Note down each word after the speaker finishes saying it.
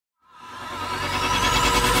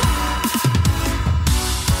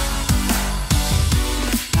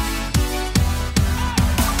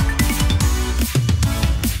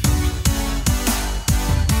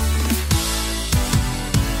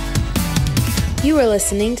You are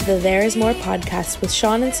listening to the There Is More podcast with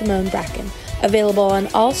Sean and Simone Bracken, available on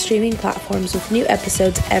all streaming platforms with new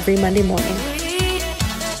episodes every Monday morning.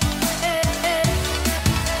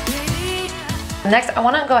 Next, I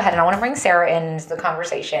want to go ahead and I want to bring Sarah into the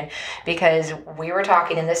conversation because we were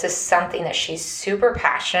talking, and this is something that she's super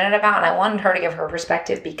passionate about, and I wanted her to give her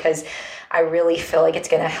perspective because I really feel like it's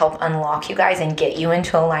going to help unlock you guys and get you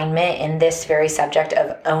into alignment in this very subject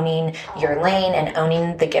of owning your lane and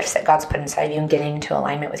owning the gifts that God's put inside you and getting into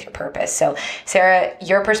alignment with your purpose. So, Sarah,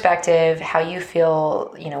 your perspective, how you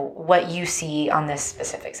feel, what you see on this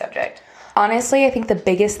specific subject. Honestly, I think the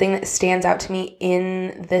biggest thing that stands out to me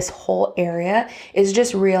in this whole area is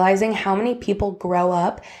just realizing how many people grow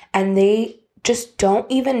up and they just don't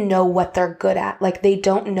even know what they're good at. Like, they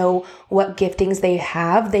don't know what giftings they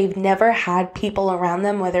have. They've never had people around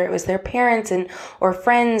them, whether it was their parents or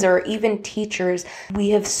friends or even teachers.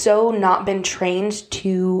 We have so not been trained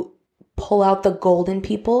to pull out the gold in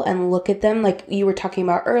people and look at them. Like you were talking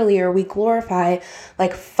about earlier, we glorify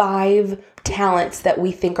like 5 talents that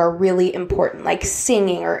we think are really important, like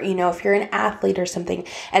singing or, if you're an athlete or something.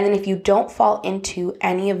 And then if you don't fall into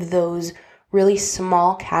any of those really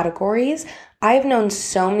small categories, I've known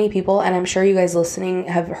so many people, and I'm sure you guys listening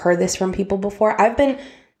have heard this from people before. I've been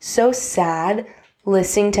so sad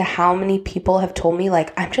listening to how many people have told me,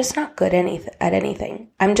 like, I'm just not good at anything.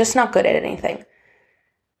 I'm just not good at anything.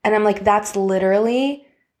 And I'm like, that's literally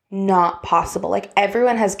not possible. Like,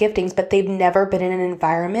 everyone has giftings, but they've never been in an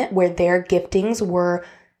environment where their giftings were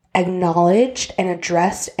acknowledged and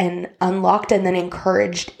addressed and unlocked and then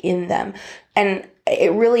encouraged in them. And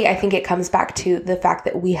it really, I think it comes back to the fact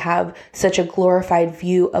that we have such a glorified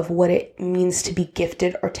view of what it means to be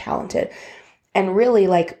gifted or talented. And really,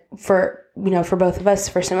 like, for both of us,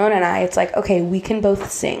 for Simone and I, it's like, okay, we can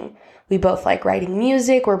both sing. We both like writing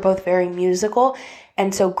music. We're both very musical.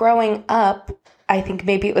 And so growing up, I think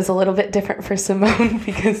maybe it was a little bit different for Simone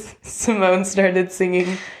because Simone started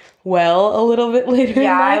singing well a little bit later.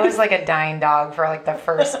 Yeah, I was like a dying dog for like the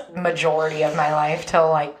first majority of my life till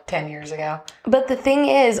like 10 years ago. But the thing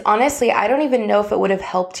is, honestly, I don't even know if it would have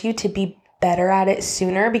helped you to be better at it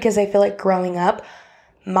sooner, because I feel like growing up,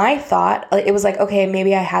 my thought, it was like, okay,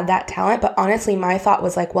 maybe I had that talent. But honestly, my thought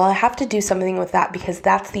was like, well, I have to do something with that because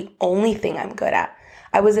that's the only thing I'm good at.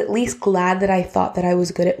 I was at least glad that I thought that I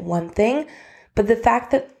was good at one thing. But the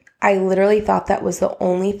fact that I literally thought that was the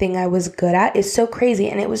only thing I was good at is so crazy.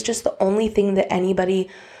 And it was just the only thing that anybody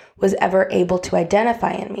was ever able to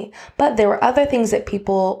identify in me. But there were other things that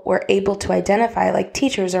people were able to identify, like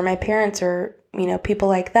teachers or my parents or, people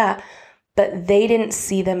like that. But they didn't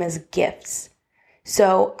see them as gifts.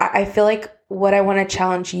 So I feel like what I want to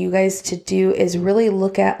challenge you guys to do is really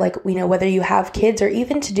look at, like, whether you have kids or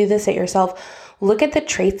even to do this at yourself, look at the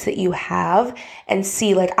traits that you have and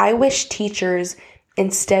see, like, I wish teachers,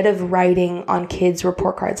 instead of writing on kids'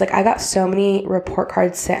 report cards, like, I got so many report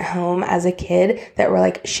cards sent home as a kid that were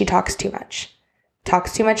like, she talks too much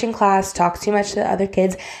in class, talks too much to the other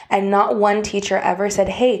kids. And not one teacher ever said,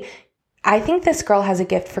 hey, I think this girl has a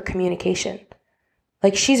gift for communication.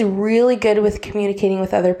 Like, she's really good with communicating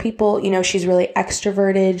with other people. She's really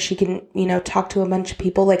extroverted. She can, talk to a bunch of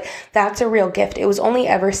people. Like, that's a real gift. It was only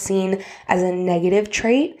ever seen as a negative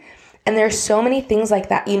trait. And there's so many things like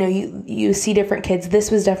that. You see different kids. This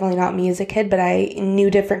was definitely not me as a kid, but I knew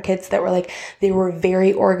different kids that were like, they were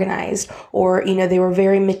very organized, or, they were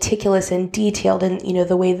very meticulous and detailed, and,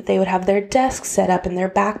 the way that they would have their desk set up and their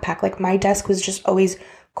backpack. Like, my desk was just always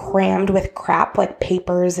crammed with crap, like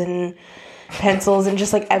papers and pencils and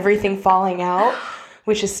just like everything falling out,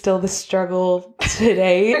 which is still the struggle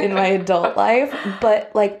today in my adult life.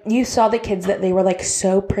 But like, you saw the kids that they were like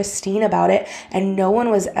so pristine about it, and no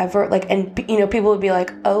one was ever like, and people would be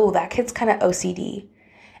like, oh, that kid's kind of OCD,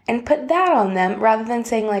 and put that on them rather than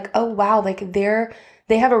saying like, oh wow, like they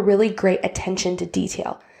have a really great attention to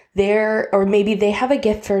detail. Or maybe they have a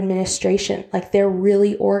gift for administration. Like, they're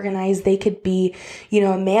really organized. They could be,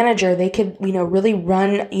 a manager. They could, really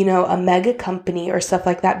run, a mega company or stuff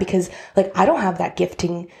like that, because like, I don't have that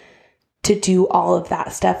gifting to do all of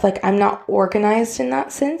that stuff. Like, I'm not organized in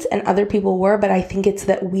that sense, and other people were, but I think it's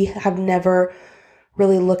that we have never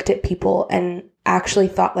really looked at people and actually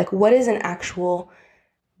thought like, what is an actual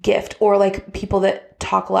gift? Or like people that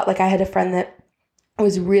talk a lot. Like, I had a friend that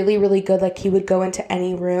was really, really good. Like, he would go into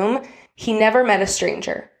any room. He never met a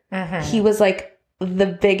stranger. Mm-hmm. He was like the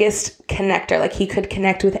biggest connector. Like, he could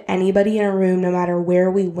connect with anybody in a room, no matter where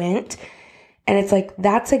we went. And it's like,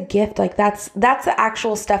 that's a gift. Like, that's the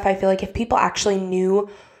actual stuff. I feel like if people actually knew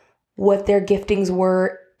what their giftings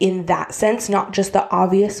were in that sense, not just the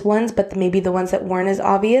obvious ones, but maybe the ones that weren't as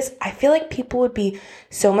obvious, I feel like people would be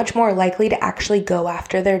so much more likely to actually go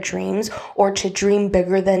after their dreams or to dream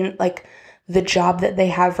bigger than like the job that they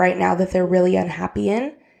have right now that they're really unhappy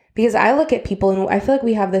in. Because I look at people and I feel like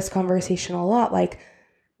we have this conversation a lot. Like,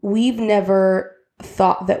 we've never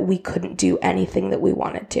thought that we couldn't do anything that we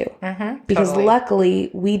wanted to. Because totally.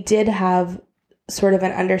 Luckily, we did have sort of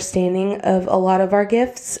an understanding of a lot of our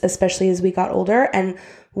gifts, especially as we got older. And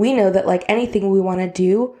we know that like anything we want to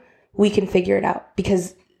do, we can figure it out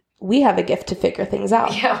because we have a gift to figure things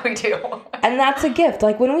out. Yeah, we do. And that's a gift.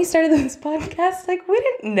 Like when we started this podcast, like we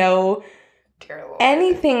didn't know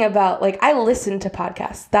anything about, like I listened to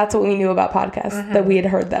podcasts. That's what we knew about podcasts, that we had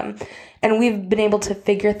heard them. And we've been able to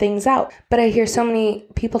figure things out. But I hear so many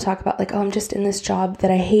people talk about like, oh, I'm just in this job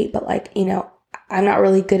that I hate, but like, you know, I'm not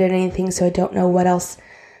really good at anything, so I don't know what else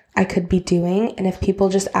I could be doing. And if people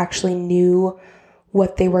just actually knew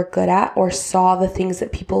what they were good at or saw the things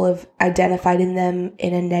that people have identified in them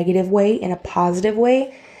in a negative way, in a positive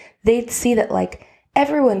way, they'd see that like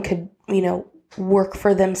everyone could, you know, work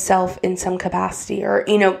for themselves in some capacity or,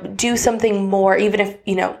 you know, do something more, even if,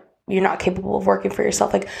 you know, you're not capable of working for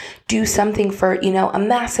yourself, like do something for, you know, a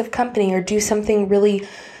massive company or do something really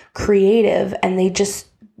creative. And they just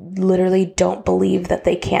literally don't believe that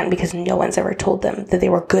they can because no one's ever told them that they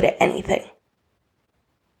were good at anything.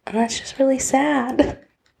 And that's just really sad.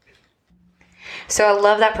 So I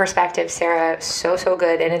love that perspective, Sarah. So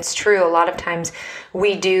good. And it's true. A lot of times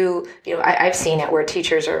we do, you know, I've seen it where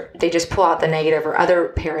teachers they just pull out the negative, or other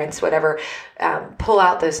parents, whatever, pull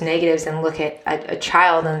out those negatives and look at a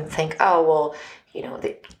child and think, oh, well, you know,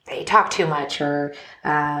 they talk too much, or,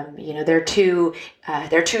 you know, they're too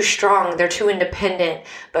strong, they're too independent.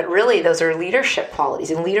 But really, those are leadership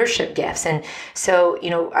qualities and leadership gifts. And so, you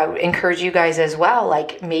know, I would encourage you guys as well.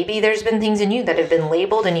 Like maybe there's been things in you that have been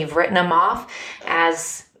labeled and you've written them off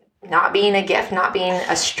as not being a gift, not being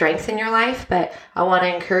a strength in your life. But I want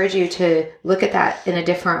to encourage you to look at that in a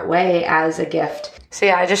different way as a gift. So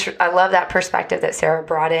yeah, I love that perspective that Sarah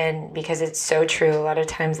brought in, because it's so true. A lot of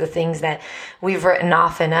times the things that we've written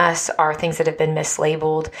off in us are things that have been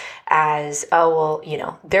mislabeled as, oh, well, you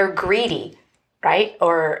know, they're greedy, right?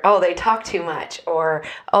 Or, oh, they talk too much, or,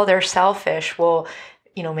 oh, they're selfish. Well,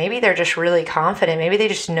 you know, maybe they're just really confident. Maybe they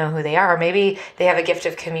just know who they are. Maybe they have a gift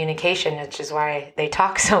of communication, which is why they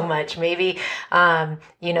talk so much. Maybe,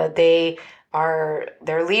 you know,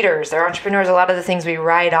 they're leaders, they're entrepreneurs. A lot of the things we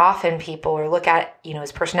write off in people or look at, you know,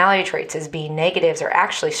 as personality traits as being negatives are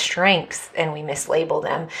actually strengths, and we mislabel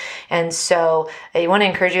them. And so I want to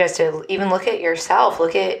encourage you guys to even look at yourself,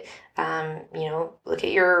 look at, you know, look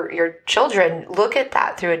at your children, look at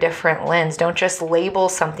that through a different lens. Don't just label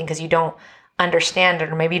something because you don't understand it,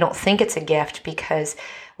 or maybe you don't think it's a gift, because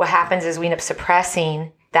what happens is we end up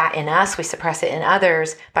suppressing that in us. We suppress it in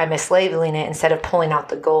others by mislabeling it instead of pulling out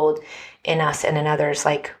the gold in us and in others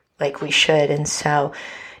like we should. And so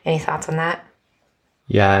any thoughts on that?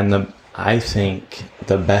 Yeah, and I think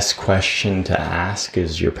the best question to ask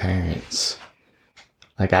is your parents.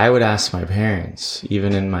 Like I would ask my parents,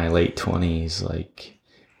 even in my late 20s, like,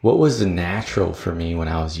 what was natural for me when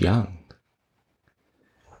I was young?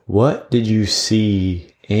 What did you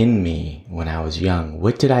see in me when I was young?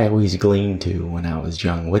 What did I always glean to when I was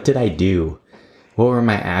young? What did I do? What were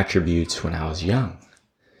my attributes when I was young?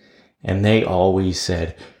 And they always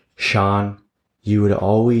said, Sean, you would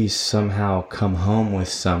always somehow come home with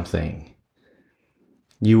something.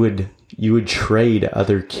 You would trade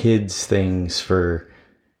other kids' things for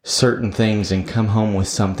certain things and come home with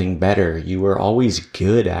something better. You were always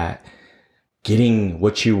good at getting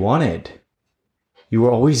what you wanted. You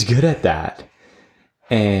were always good at that.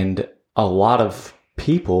 And a lot of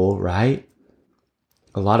people, right?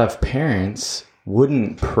 A lot of parents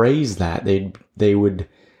wouldn't praise that. They would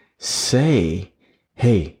say,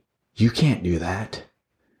 hey, you can't do that.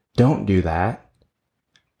 Don't do that.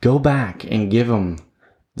 Go back and give them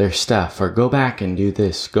their stuff, or go back and do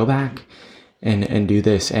this. Go back and do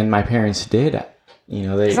this. And my parents did. You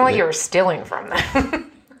know, it's not like you were stealing from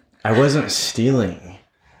them. I wasn't stealing.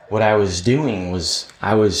 What I was doing was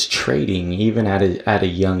I was trading even at a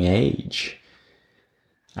young age.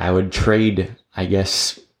 I would trade, I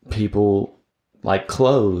guess, people like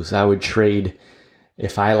clothes. I would trade.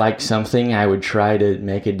 If I liked something, I would try to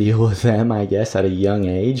make a deal with them, I guess, at a young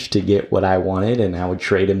age to get what I wanted, and I would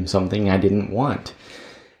trade them something I didn't want.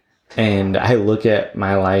 And I look at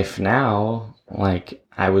my life now like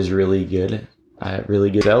I was really good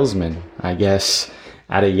salesman, I guess,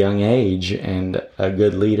 at a young age, and a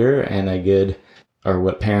good leader and a good or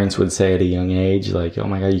what parents would say at a young age, like, oh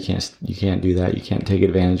my God, you can't do that. You can't take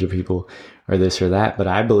advantage of people or this or that. But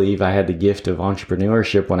I believe I had the gift of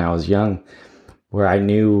entrepreneurship when I was young, where I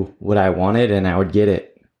knew what I wanted and I would get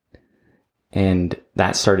it. And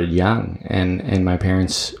that started young. And my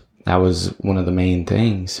parents, that was one of the main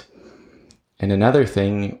things. And another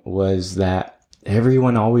thing was that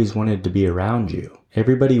everyone always wanted to be around you.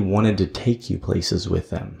 Everybody wanted to take you places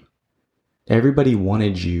with them. Everybody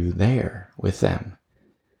wanted you there with them.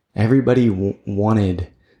 Everybody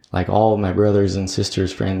wanted, like all my brothers and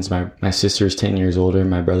sisters' friends, my sister's 10 years older,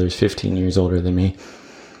 my brother's 15 years older than me.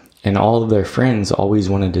 And all of their friends always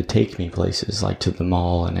wanted to take me places, like to the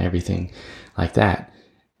mall and everything like that.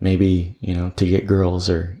 Maybe, to get girls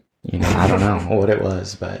or, I don't know what it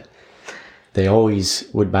was, but they always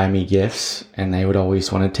would buy me gifts and they would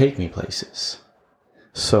always want to take me places.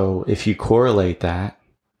 So if you correlate that,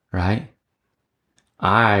 right?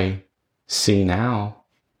 I see now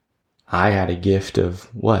I had a gift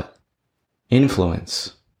of what?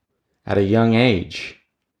 Influence. At a young age,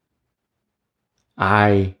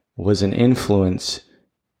 I was an influence.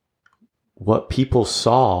 What people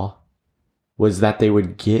saw was that they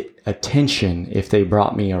would get attention if they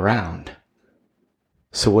brought me around.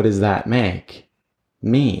 So what does that make?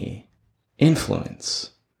 Me. Influence.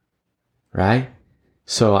 Right?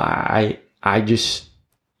 So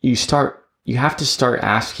you have to start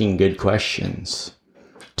asking good questions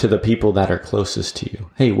to the people that are closest to you.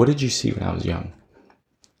 Hey, what did you see when I was young?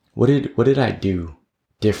 What did I do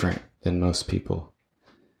different than most people?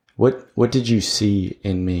 What did you see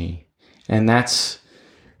in me? And that's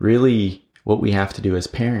really what we have to do as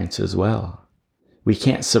parents as well. We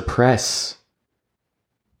can't suppress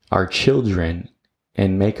our children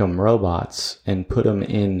and make them robots and put them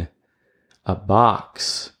in a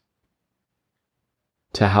box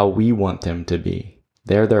to how we want them to be.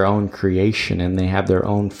 They're their own creation and they have their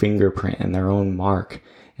own fingerprint and their own mark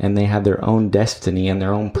and they have their own destiny and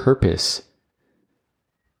their own purpose.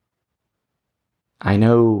 I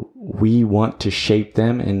know we want to shape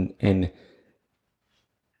them and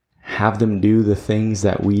have them do the things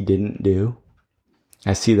that we didn't do.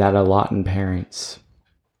 I see that a lot in parents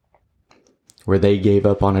where they gave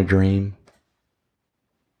up on a dream.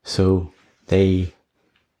 So they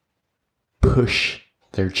push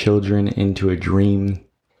their children into a dream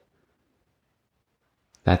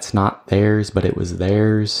that's not theirs, but it was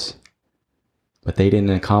theirs. But they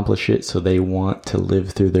didn't accomplish it, so they want to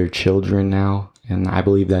live through their children now. And I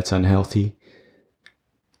believe that's unhealthy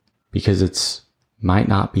because it's might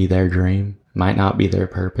not be their dream, might not be their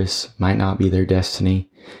purpose, might not be their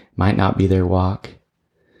destiny, might not be their walk.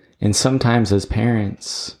 And sometimes as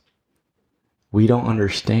parents, we don't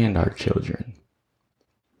understand our children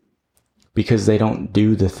because they don't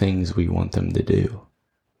do the things we want them to do.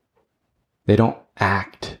 They don't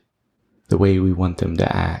act the way we want them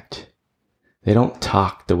to act. They don't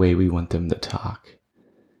talk the way we want them to talk.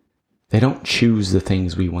 They don't choose the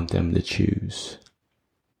things we want them to choose.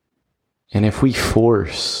 And if we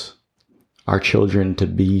force our children to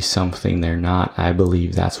be something they're not, I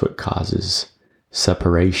believe that's what causes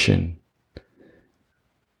separation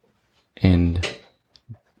and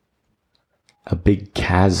a big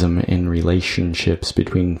chasm in relationships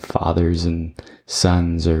between fathers and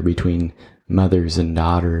sons or between mothers and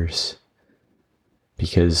daughters,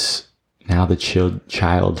 because now the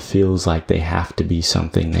child feels like they have to be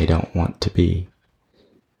something they don't want to be.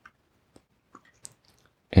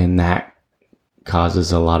 And that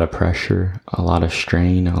causes a lot of pressure, a lot of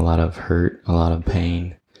strain, a lot of hurt, a lot of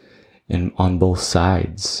pain, and on both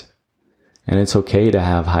sides. And it's okay to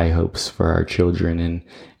have high hopes for our children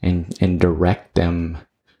and direct them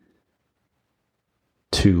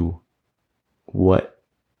to what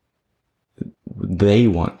they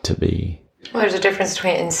want to be. Well, there's a difference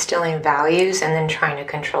between instilling values and then trying to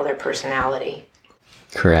control their personality.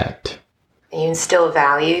 Correct. You instill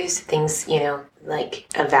values, things, like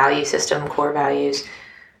a value system, core values,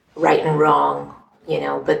 right and wrong,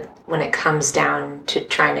 but when it comes down to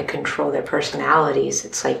trying to control their personalities,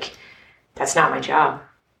 it's like, that's not my job.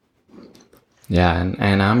 Yeah,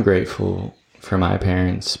 and I'm grateful for my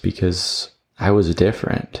parents because I was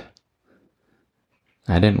different.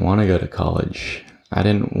 I didn't want to go to college. I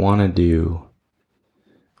didn't want to do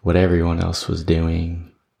what everyone else was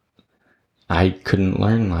doing. I couldn't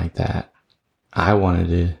learn like that. I wanted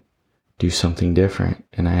to do something different,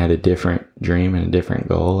 and I had a different dream and a different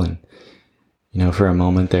goal. And, for a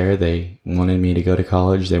moment there, they wanted me to go to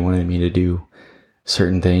college. They wanted me to do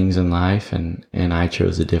certain things in life, and I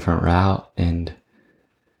chose a different route. And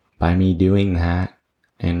by me doing that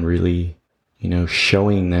and really,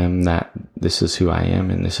 showing them that this is who I am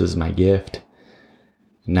and this is my gift,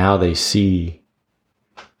 now they see,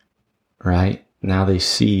 right? Now they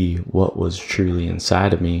see what was truly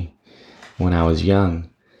inside of me when I was young.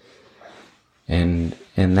 And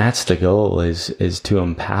that's the goal, is to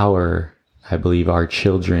empower, I believe, our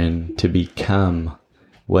children to become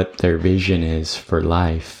what their vision is for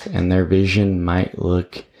life. And their vision might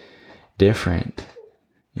look different.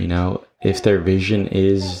 You know, if their vision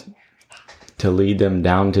is to lead them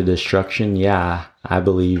down to destruction, yeah, I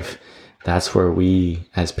believe that's where we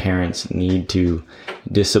as parents need to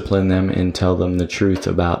discipline them and tell them the truth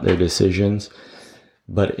about their decisions.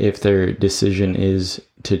 But if their decision is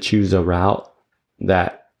to choose a route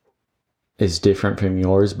that is different from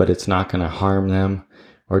yours, but it's not going to harm them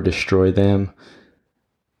or destroy them,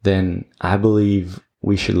 then I believe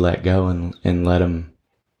we should let go and let them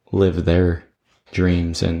live their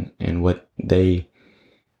dreams and what they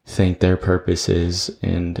think their purpose is.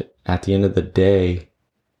 And at the end of the day,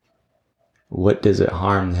 what does it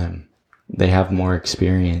harm them? They have more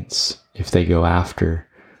experience if they go after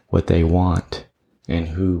what they want and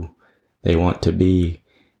who they want to be.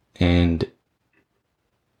 And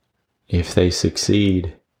if they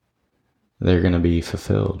succeed, they're going to be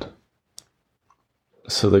fulfilled.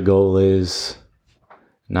 So the goal is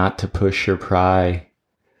not to push or pry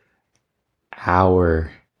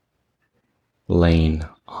our lane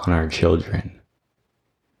on our children.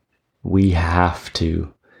 We have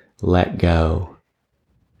to let go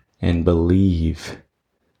and believe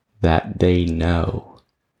that they know.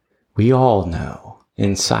 We all know.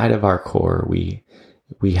 Inside of our core, we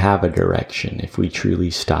have a direction if we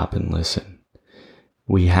truly stop and listen.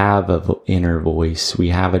 We have an inner voice. We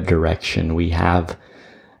have a direction. We have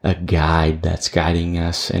a guide that's guiding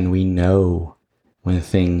us, and we know when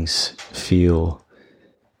things feel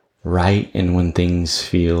right and when things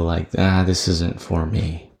feel like, this isn't for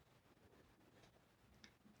me.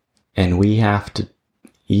 And we have to,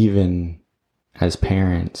 even as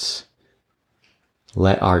parents,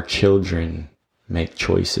 let our children make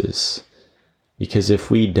choices. Because if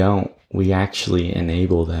we don't, we actually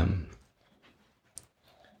enable them.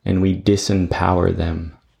 And we disempower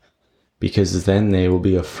them. Because then they will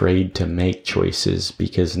be afraid to make choices.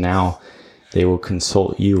 Because now they will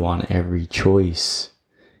consult you on every choice.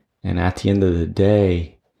 And at the end of the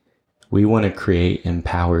day, we want to create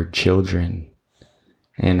empowered children.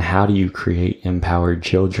 And how do you create empowered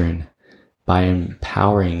children? By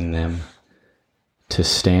empowering them to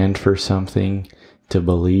stand for something, to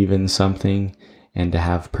believe in something, and to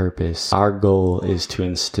have purpose. Our goal is to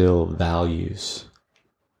instill values.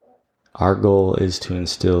 Our goal is to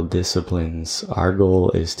instill disciplines. Our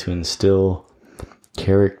goal is to instill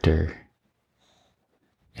character.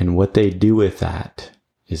 And what they do with that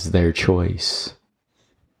is their choice.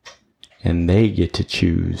 And they get to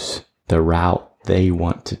choose the route they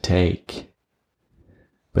want to take.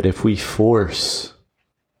 But if we force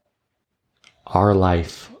our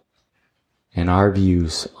life and our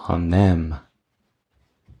views on them,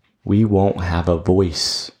 we won't have a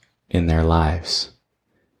voice in their lives.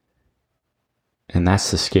 And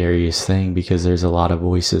that's the scariest thing, because there's a lot of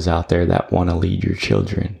voices out there that want to lead your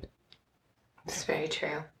children. That's very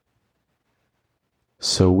true.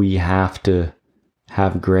 So we have to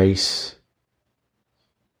have grace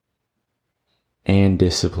and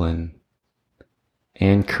discipline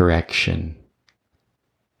and correction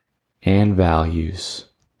and values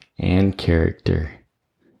and character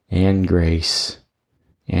and grace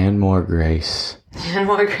and more grace and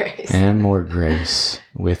more grace and more grace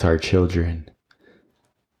with our children.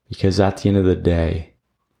 Because at the end of the day,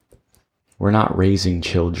 we're not raising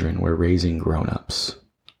children, we're raising grown-ups.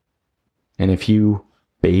 And if you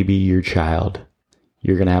baby your child,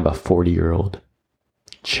 you're going to have a 40-year-old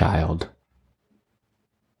child.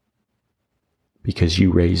 Because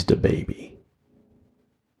you raised a baby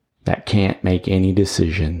that can't make any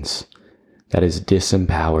decisions, that is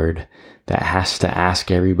disempowered, that has to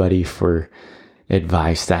ask everybody for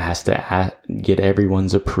advice, that has to get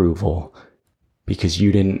everyone's approval, because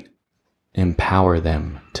you didn't empower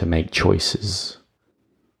them to make choices.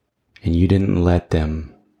 And you didn't let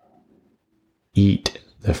them eat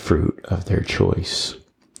the fruit of their choice,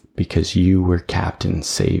 because you were Captain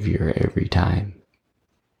Savior every time.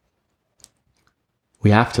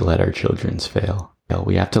 We have to let our children fail.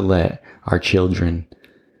 We have to let our children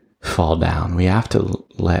fall down. We have to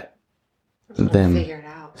let them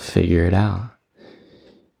figure it out.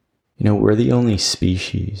 You know, we're the only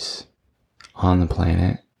species on the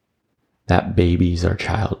planet that babies our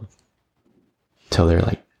child till they're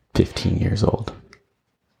like 15 years old.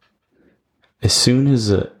 As soon as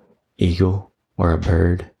an eagle or a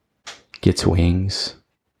bird gets wings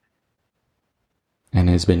and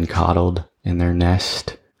has been coddled in their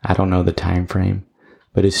nest I don't know the time frame,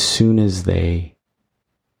 but as soon as they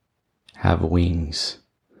have wings,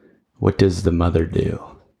 what does the mother do?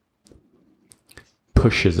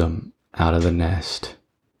 Pushes them out of the nest.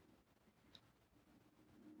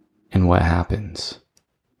 And what happens?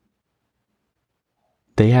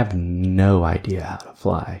 They have no idea how to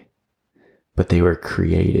fly, but they were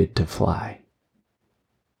created to fly.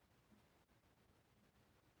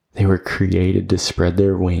 They were created to spread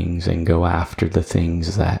their wings and go after the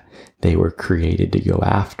things that they were created to go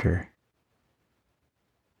after.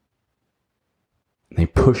 They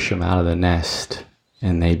push them out of the nest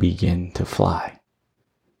and they begin to fly.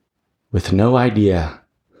 With no idea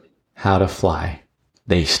how to fly,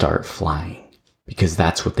 they start flying because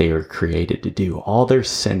that's what they were created to do. All their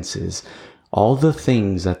senses, all the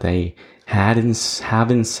things that they have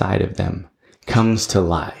inside of them comes to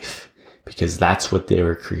life because that's what they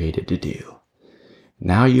were created to do.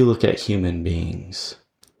 Now you look at human beings.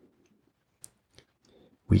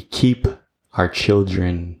 We keep our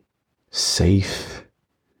children safe.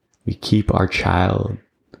 We keep our child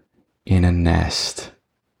in a nest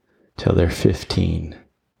till they're 15,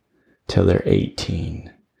 till they're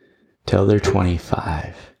 18, till they're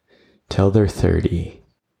 25, till they're 30.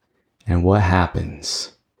 And what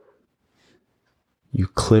happens? You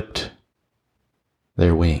clipped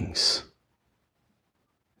their wings.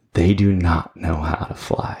 They do not know how to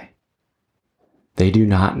fly. They do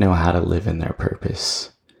not know how to live in their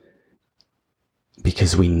purpose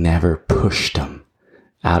because we never pushed them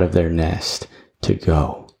out of their nest to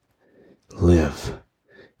go live,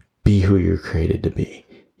 be who you're created to be.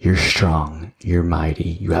 You're strong, you're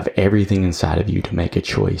mighty, you have everything inside of you to make a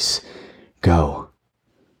choice. Go.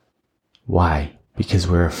 Why? Because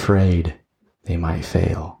we're afraid they might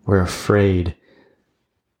fail. We're afraid.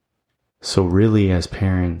 So really, as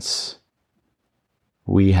parents,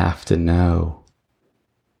 we have to know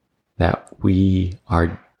that we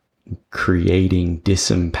are creating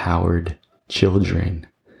disempowered children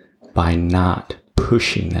by not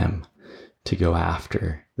pushing them to go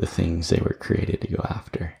after the things they were created to go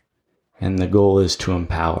after. And the goal is to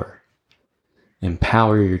empower.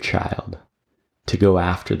 Empower your child to go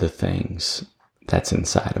after the things that's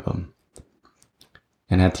inside of them.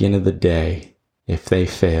 And at the end of the day, if they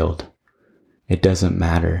failed, it doesn't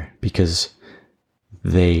matter because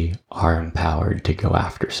they are empowered to go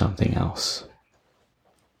after something else.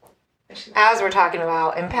 As we're talking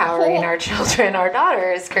about empowering our children, our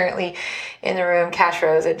daughter is currently in the room, Cash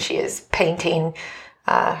Rose, and she is painting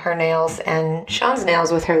her nails and Sean's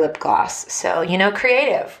nails with her lip gloss. So,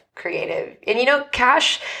 creative. And,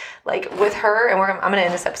 Cash, like with her, and I'm going to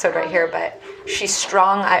end this episode right here, but she's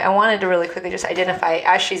strong. I wanted to really quickly just identify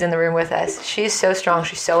as she's in the room with us. She's so strong.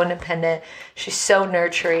 She's so independent. She's so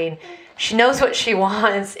nurturing. She knows what she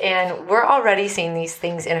wants, and we're already seeing these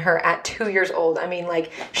things in her at 2 years old. I mean,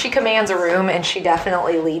 like, she commands a room, and she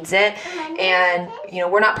definitely leads it. And,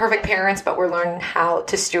 we're not perfect parents, but we're learning how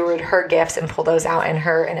to steward her gifts and pull those out in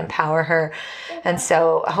her and empower her. And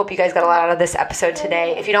so I hope you guys got a lot out of this episode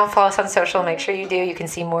today. If you don't follow us on social, make sure you do. You can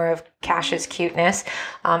see more of Cash's cuteness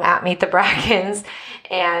at Meet the Brackens,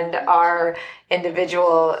 and our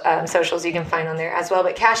individual socials you can find on there as well.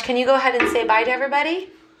 But Cash, can you go ahead and say bye to everybody?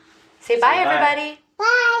 Say bye, everybody.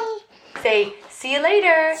 Bye. Say, see you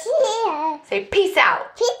later. See ya. Say, peace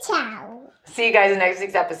out. Peace out. See you guys in next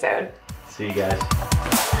week's episode. See you guys.